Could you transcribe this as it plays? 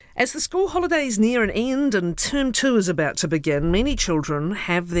As the school holidays near an end and term 2 is about to begin, many children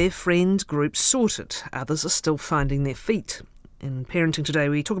have their friend groups sorted. Others are still finding their feet. In Parenting Today,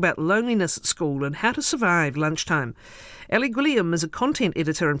 we talk about loneliness at school and how to survive lunchtime. Ellie Gwilliam is a content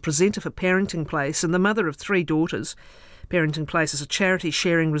editor and presenter for Parenting Place and the mother of 3 daughters. Parenting Place is a charity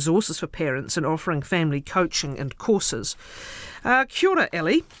sharing resources for parents and offering family coaching and courses. Kia ora,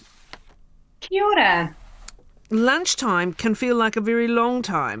 Ellie. Kia ora. Lunchtime can feel like a very long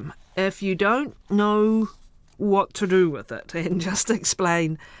time if you don't know what to do with it. And just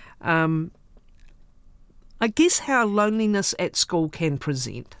explain, I guess, how loneliness at school can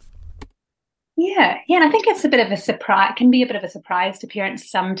present. Yeah, and I think it's a bit of a surprise. It can be a bit of a surprise to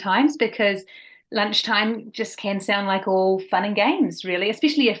parents sometimes because lunchtime just can sound like all fun and games, really.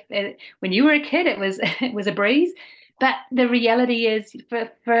 Especially if when you were a kid, it was a breeze. But the reality is,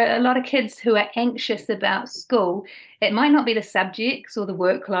 for a lot of kids who are anxious about school, it might not be the subjects or the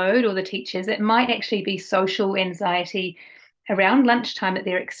workload or the teachers. It might actually be social anxiety around lunchtime that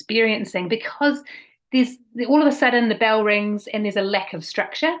they're experiencing because there's all of a sudden the bell rings and there's a lack of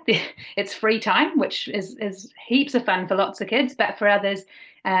structure. It's free time, which is heaps of fun for lots of kids, but for others,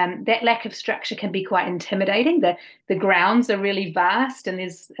 that lack of structure can be quite intimidating. The grounds are really vast and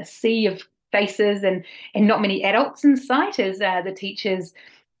there's a sea of faces and not many adults in sight as the teachers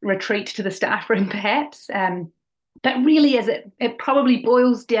retreat to the staff room perhaps. But really, as it probably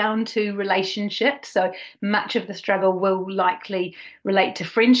boils down to relationships. So much of the struggle will likely relate to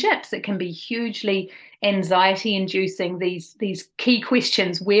friendships. It can be hugely anxiety-inducing, these key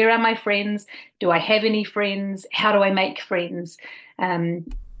questions. Where are my friends? Do I have any friends? How do I make friends?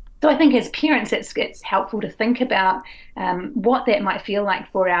 So I think as parents, it's helpful to think about what that might feel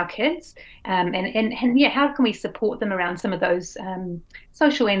like for our kids, and how can we support them around some of those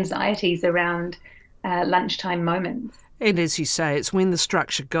social anxieties around lunchtime moments. And as you say, it's when the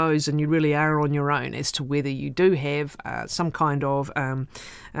structure goes and you really are on your own as to whether you do have some kind of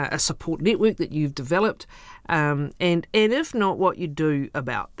a support network that you've developed, and if not, what you do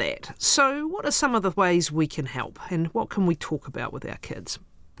about that. So what are some of the ways we can help and what can we talk about with our kids?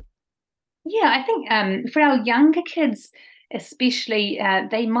 Yeah, I think for our younger kids, especially,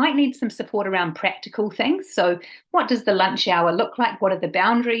 they might need some support around practical things. So what does the lunch hour look like? What are the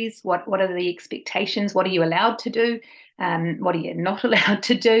boundaries? What are the expectations? What are you allowed to do? What are you not allowed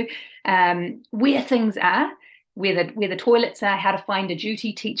to do? Where things are, where the toilets are, how to find a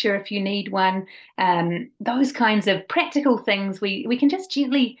duty teacher if you need one. Those kinds of practical things, we can just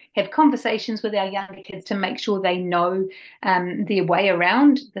gently have conversations with our younger kids to make sure they know their way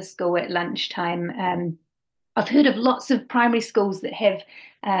around the school at lunchtime. I've heard of lots of primary schools that have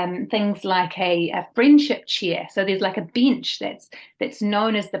things like a friendship chair. So there's like a bench that's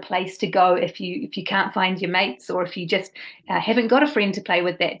known as the place to go if you can't find your mates or if you just haven't got a friend to play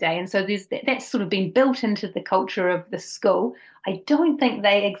with that day. And so that's sort of been built into the culture of the school. I don't think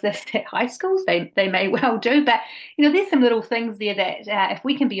they exist at high schools. They may well do, but there's some little things there that if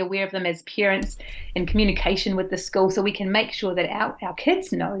we can be aware of them as parents in communication with the school, so we can make sure that our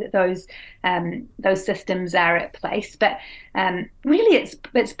kids know that those systems are at place. But really,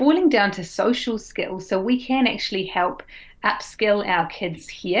 it's boiling down to social skills, so we can actually help upskill our kids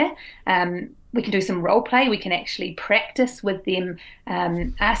here. We can do some role play. We can actually practice with them,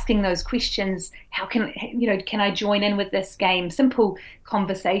 asking those questions. How can I join in with this game? Simple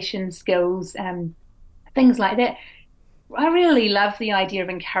conversation skills, things like that. I really love the idea of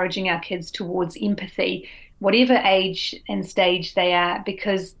encouraging our kids towards empathy, whatever age and stage they are,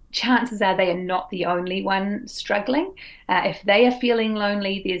 because chances are they are not the only one struggling. If they are feeling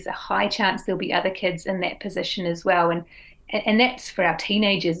lonely, there's a high chance there'll be other kids in that position as well. And that's for our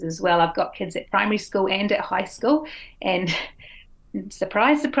teenagers as well. I've got kids at primary school and at high school, and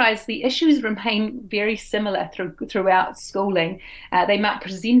surprise, surprise, the issues remain very similar throughout schooling. They might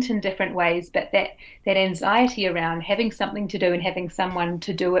present in different ways, but that anxiety around having something to do and having someone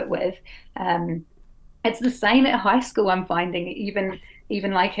to do it with, it's the same at high school, I'm finding,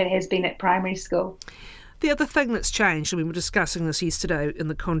 even like it has been at primary school. The other thing that's changed, and we were discussing this yesterday in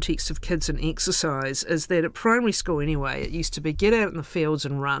the context of kids and exercise, is that at primary school anyway, it used to be get out in the fields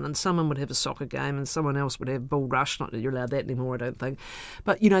and run, and someone would have a soccer game and someone else would have bull rush. Not that you're allowed that anymore, I don't think.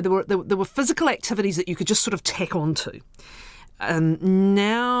 But, there were physical activities that you could just sort of tack onto.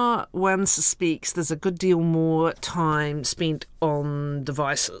 Now one suspects there's a good deal more time spent on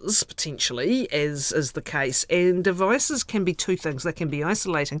devices, potentially, as is the case. And devices can be two things. They can be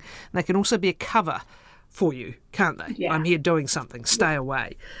isolating, and they can also be a cover for you, can't they? Yeah. I'm here doing something, stay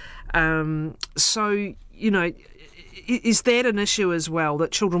away. Is that an issue as well,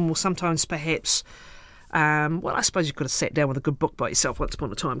 that children will sometimes perhaps Well, I suppose you could have sat down with a good book by yourself once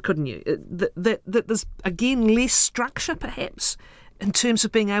upon a time, couldn't you? That there's, again, less structure, perhaps, in terms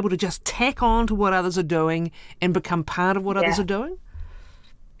of being able to just tack on to what others are doing and become part of what others are doing?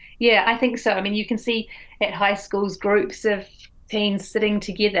 Yeah, I think so. I mean, you can see at high schools groups of teens sitting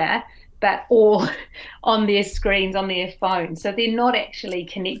together, but all on their screens, on their phones. So they're not actually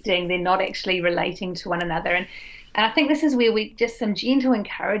connecting, they're not actually relating to one another. And I think this is where we just some gentle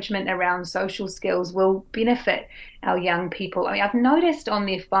encouragement around social skills will benefit our young people. I mean, I've noticed on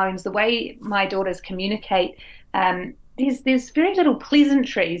their phones the way my daughters communicate. There's very little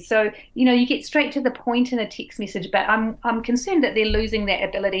pleasantries. So, you get straight to the point in a text message, but I'm concerned that they're losing that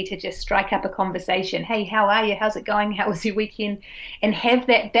ability to just strike up a conversation. Hey, how are you? How's it going? How was your weekend? And have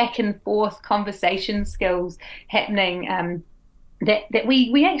that back and forth conversation skills happening, that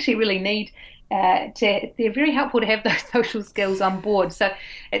we actually really need. They're very helpful to have those social skills on board. So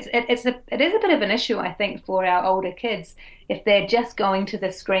it is a bit of an issue, I think, for our older kids if they're just going to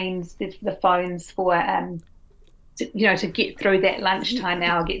the screens, the phones for to get through that lunchtime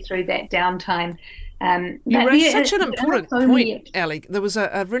hour, get through that downtime. You raised such an important point, Ellie. There was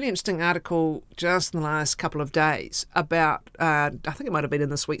a really interesting article just in the last couple of days about, I think it might have been in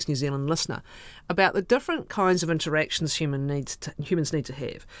this week's New Zealand Listener, about the different kinds of interactions humans need to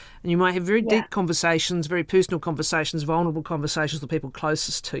have. And you might have very deep conversations, very personal conversations, vulnerable conversations with people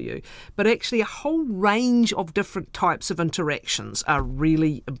closest to you. But actually a whole range of different types of interactions are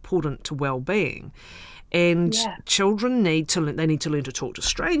really important to well-being. And children need to learn to talk to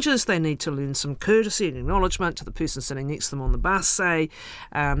strangers. They need to learn some courtesy and acknowledgement to the person sitting next to them on the bus, say,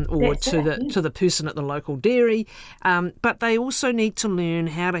 or to the person at the local dairy. But they also need to learn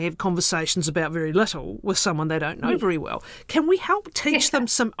how to have conversations about very little with someone they don't know very well. Can we help teach them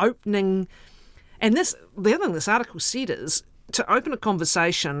some opening? And the other thing this article said is to open a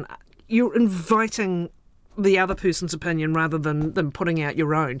conversation, you're inviting the other person's opinion rather than putting out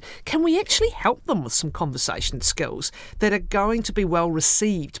your own. Can we actually help them with some conversation skills that are going to be well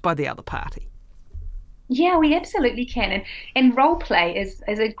received by the other party? Yeah, we absolutely can. And role play is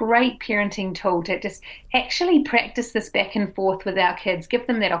a great parenting tool to just actually practice this back and forth with our kids, give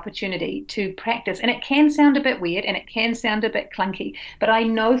them that opportunity to practice. And it can sound a bit weird and it can sound a bit clunky, but I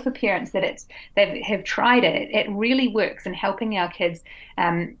know for parents that they have tried it. It really works in helping our kids,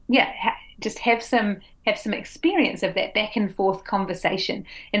 just have some experience of that back and forth conversation.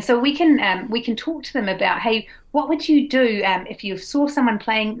 And so we can talk to them about, hey, what would you do if you saw some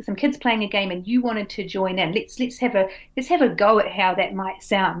kids playing a game and you wanted to join in? Let's have a go at how that might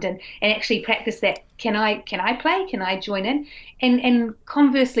sound and actually practice that. Can I play? Can I join in? And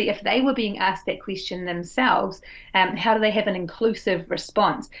conversely, if they were being asked that question themselves, how do they have an inclusive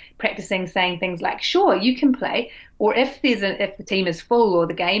response? Practicing saying things like, "Sure, you can play," or if the team is full or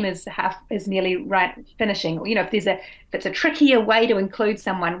the game is nearly right finishing, or if it's a trickier way to include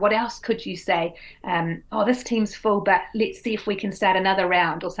someone, what else could you say? Oh, this team's full, but let's see if we can start another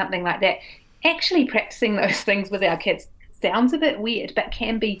round or something like that. Actually practicing those things with our kids sounds a bit weird, but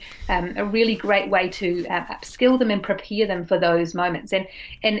can be a really great way to upskill them and prepare them for those moments.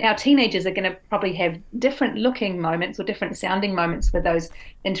 And our teenagers are going to probably have different looking moments or different sounding moments with those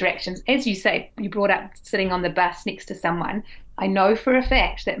interactions. As you say, you brought up sitting on the bus next to someone. I know for a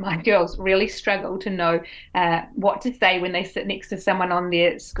fact that my girls really struggle to know what to say when they sit next to someone on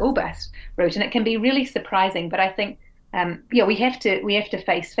their school bus route, and it can be really surprising. But I think we have to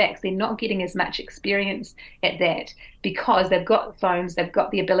face facts. They're not getting as much experience at that because they've got phones, they've got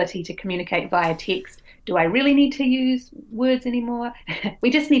the ability to communicate via text. Do I really need to use words anymore? We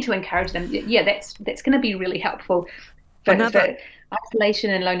just need to encourage them. Yeah, that's going to be really helpful for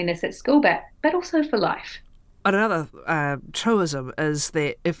isolation and loneliness at school, but also for life. Another truism is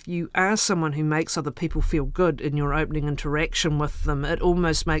that if you are someone who makes other people feel good in your opening interaction with them, it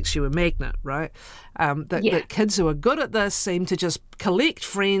almost makes you a magnet, right? That kids who are good at this seem to just collect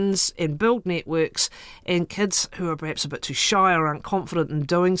friends and build networks, and kids who are perhaps a bit too shy or aren't confident in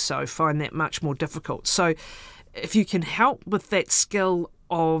doing so find that much more difficult. So if you can help with that skill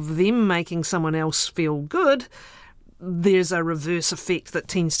of them making someone else feel good, there's a reverse effect that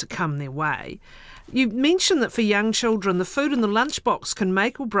tends to come their way. You mentioned that for young children, the food in the lunchbox can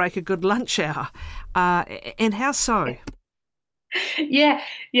make or break a good lunch hour. And how so? Yeah,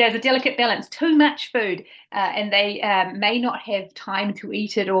 it's a delicate balance. Too much food, and they may not have time to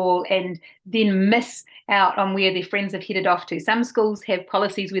eat it all and then miss out on where their friends have headed off to. Some schools have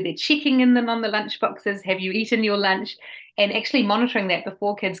policies where they're checking in them on the lunch boxes. Have you eaten your lunch? And actually monitoring that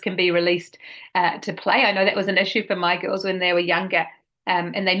before kids can be released to play. I know that was an issue for my girls when they were younger.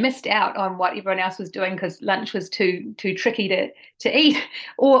 and they missed out on what everyone else was doing because lunch was too tricky to eat,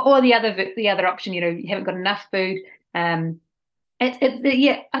 or the other option, you haven't got enough food.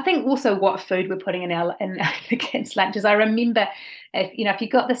 Yeah, I think also what food we're putting in our the kids' lunches. I remember if you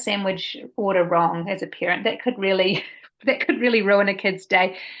got the sandwich order wrong as a parent, that could really that could really ruin a kid's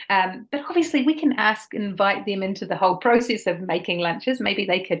day. But obviously, we can invite them into the whole process of making lunches. Maybe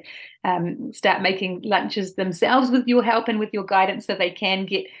they could start making lunches themselves with your help and with your guidance, so they can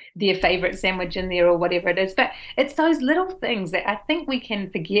get their favorite sandwich in there or whatever it is. But it's those little things that I think we can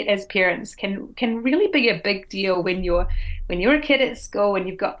forget as parents can really be a big deal when you're a kid at school and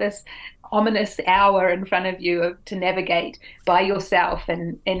you've got this ominous hour in front of you to navigate by yourself,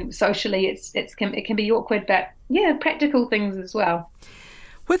 and socially it can be awkward, but yeah, practical things as well.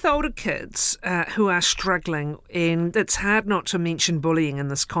 With older kids who are struggling, and it's hard not to mention bullying in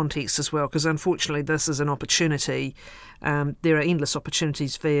this context as well, because unfortunately this is an opportunity. There are endless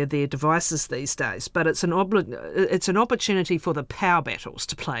opportunities via their devices these days, but it's an opportunity for the power battles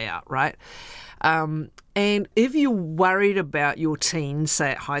to play out, right? And if you're worried about your teens,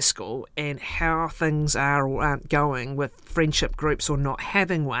 say at high school, and how things are or aren't going with friendship groups or not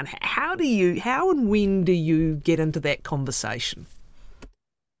having one, how and when do you get into that conversation?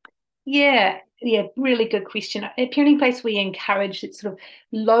 Yeah, yeah, really good question. At Parenting Place, we encourage that sort of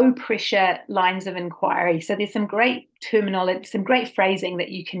low pressure lines of inquiry. So there's some great terminology, some great phrasing that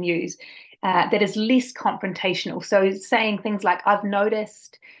you can use that is less confrontational. So saying things like, I've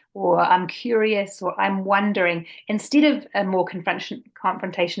noticed, or I'm curious, or I'm wondering, instead of a more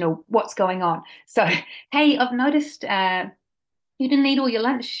confrontational, what's going on? So, hey, I've noticed you didn't eat all your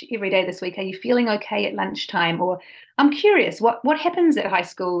lunch every day this week. Are you feeling okay at lunchtime? Or I'm curious, what happens at high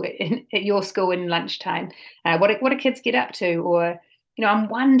school, at your school in lunchtime? What do kids get up to? Or, I'm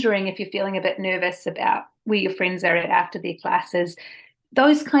wondering if you're feeling a bit nervous about where your friends are at after their classes.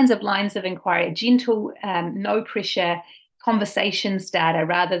 Those kinds of lines of inquiry, a gentle, no pressure conversation starter,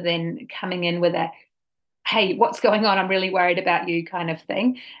 rather than coming in with a, hey, what's going on? I'm really worried about you kind of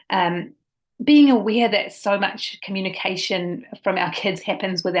thing. Being aware that so much communication from our kids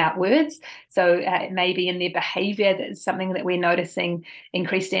happens without words. So it may be in their behavior that's something that we're noticing,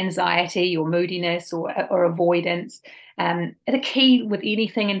 increased anxiety or moodiness or avoidance. The key with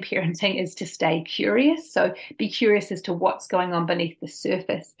anything in parenting is to stay curious. So be curious as to what's going on beneath the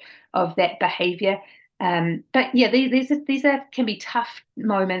surface of that behavior. But yeah, these can be tough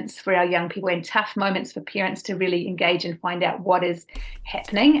moments for our young people and tough moments for parents to really engage and find out what is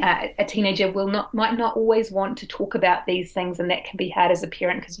happening. A teenager might not always want to talk about these things, and that can be hard as a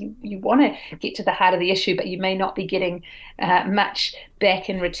parent because you want to get to the heart of the issue, but you may not be getting much back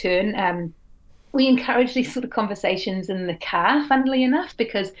in return. We encourage these sort of conversations in the car, funnily enough,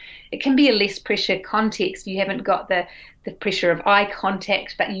 because it can be a less pressure context. You haven't got the pressure of eye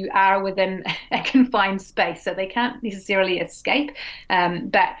contact, but you are within a confined space, so they can't necessarily escape.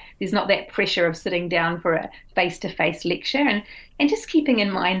 But there's not that pressure of sitting down for a face-to-face lecture, and just keeping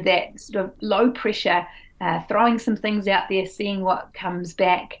in mind that sort of low pressure, throwing some things out there, seeing what comes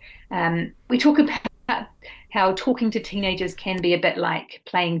back. We talk about how talking to teenagers can be a bit like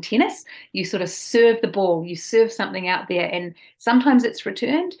playing tennis. You sort of serve the ball, you serve something out there, and sometimes it's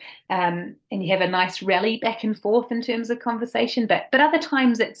returned, and you have a nice rally back and forth in terms of conversation. But other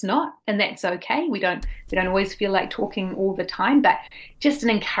times it's not, and that's okay. We don't always feel like talking all the time, but just an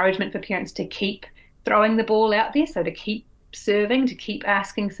encouragement for parents to keep throwing the ball out there. So to keep serving, to keep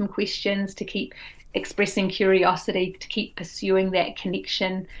asking some questions, to keep expressing curiosity, to keep pursuing that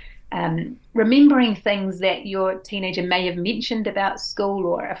connection. Remembering things that your teenager may have mentioned about school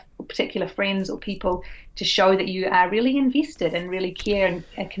or particular friends or people, to show that you are really invested and really care and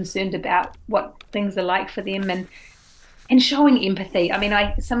are concerned about what things are like for them, and showing empathy. I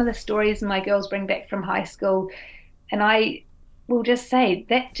mean, some of the stories my girls bring back from high school, and I will just say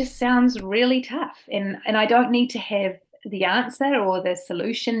that just sounds really tough, and I don't need to have the answer or the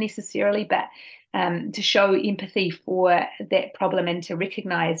solution necessarily, but to show empathy for that problem and to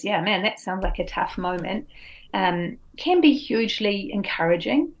recognize, yeah, man, that sounds like a tough moment, can be hugely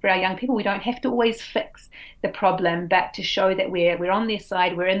encouraging for our young people. We don't have to always fix the problem, but to show that we're on their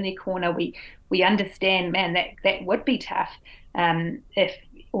side, we're in their corner, we understand, man, that would be tough if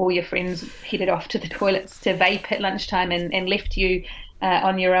all your friends headed off to the toilets to vape at lunchtime and left you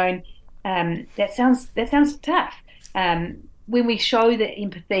on your own. That sounds tough. When we show the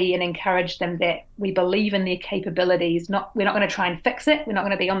empathy and encourage them that we believe in their capabilities, we're not going to try and fix it. We're not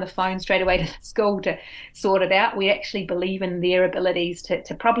going to be on the phone straight away to the school to sort it out. We actually believe in their abilities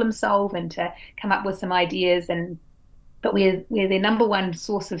to problem solve and to come up with some ideas. And but we're their number one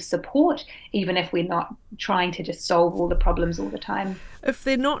source of support, even if we're not trying to just solve all the problems all the time. If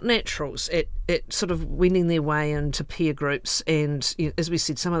they're not naturals at sort of winning their way into peer groups, and as we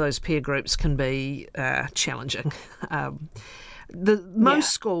said, some of those peer groups can be challenging. Most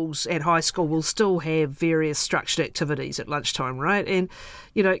schools at high school will still have various structured activities at lunchtime, right? And,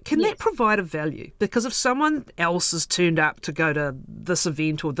 can that provide a value? Because if someone else has turned up to go to this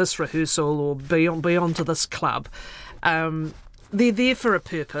event or this rehearsal or be on to this club, they're there for a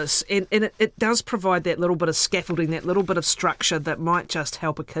purpose, and it does provide that little bit of scaffolding, that little bit of structure that might just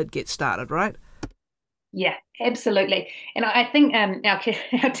help a kid get started, right? Yeah, absolutely. And I think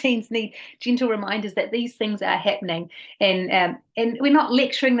our teens need gentle reminders that these things are happening, and we're not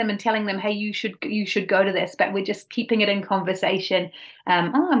lecturing them and telling them, hey, you should go to this, but we're just keeping it in conversation.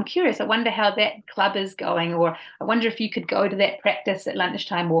 I'm curious. I wonder how that club is going, or I wonder if you could go to that practice at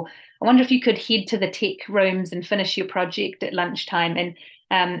lunchtime, or I wonder if you could head to the tech rooms and finish your project at lunchtime.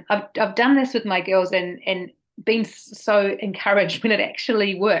 And I've done this with my girls, and been so encouraged when it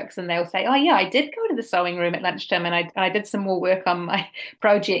actually works, and they'll say, oh yeah, I did go to the sewing room at lunchtime, and I did some more work on my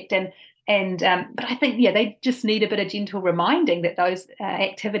project, but I think they just need a bit of gentle reminding that those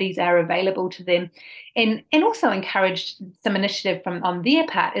activities are available to them, and also encourage some initiative from on their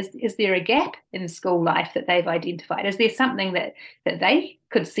part. Is there a gap in school life that they've identified? Is there something that they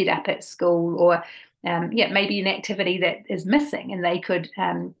could set up at school, or maybe an activity that is missing, and they could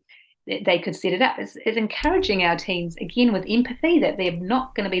set it up. It's encouraging our teens, again, with empathy, that they're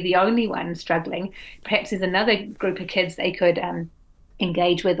not going to be the only ones struggling. Perhaps there's another group of kids they could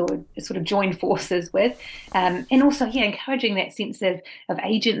engage with, or sort of join forces with. And also, encouraging that sense of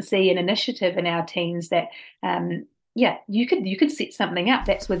agency and initiative in our teens, that you could set something up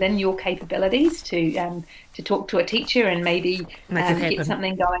that's within your capabilities to talk to a teacher and maybe get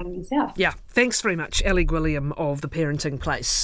something going yourself. Yeah, thanks very much, Ellie Gwilliam of The Parenting Place.